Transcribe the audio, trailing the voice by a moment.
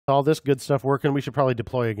all this good stuff working, we should probably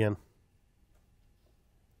deploy again.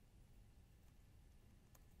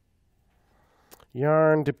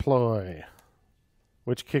 Yarn deploy,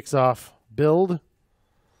 which kicks off build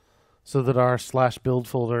so that our /build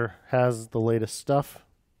folder has the latest stuff,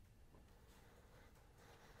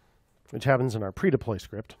 which happens in our pre-deploy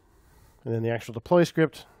script. And then the actual deploy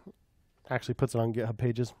script actually puts it on GitHub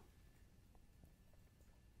pages.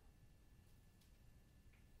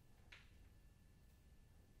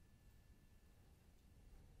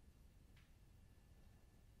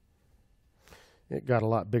 It got a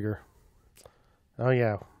lot bigger. Oh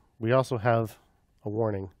yeah, we also have a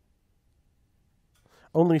warning.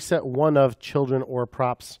 Only set one of children or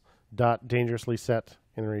props .dangerously set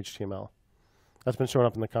inner HTML. That's been showing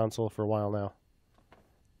up in the console for a while now.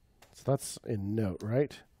 So that's in Note,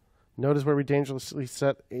 right? Note is where we dangerously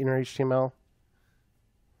set inner HTML.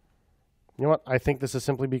 You know what? I think this is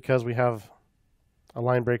simply because we have a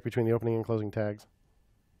line break between the opening and closing tags.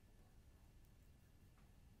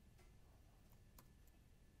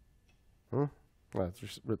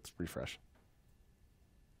 Let's refresh.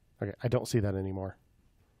 Okay, I don't see that anymore.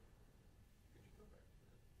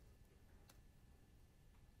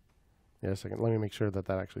 Yeah, a second. Let me make sure that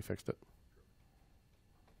that actually fixed it.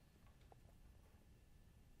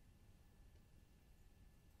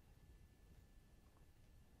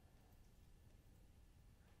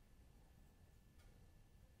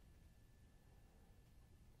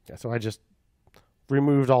 Yeah, so I just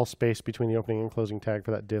removed all space between the opening and closing tag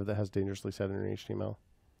for that div that has dangerously set inner HTML.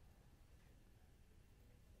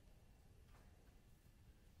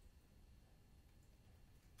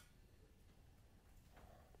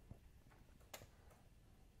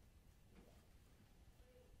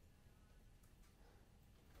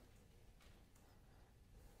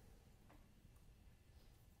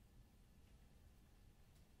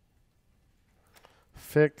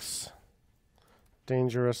 Fix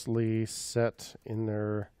dangerously set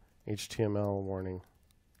inner HTML warning.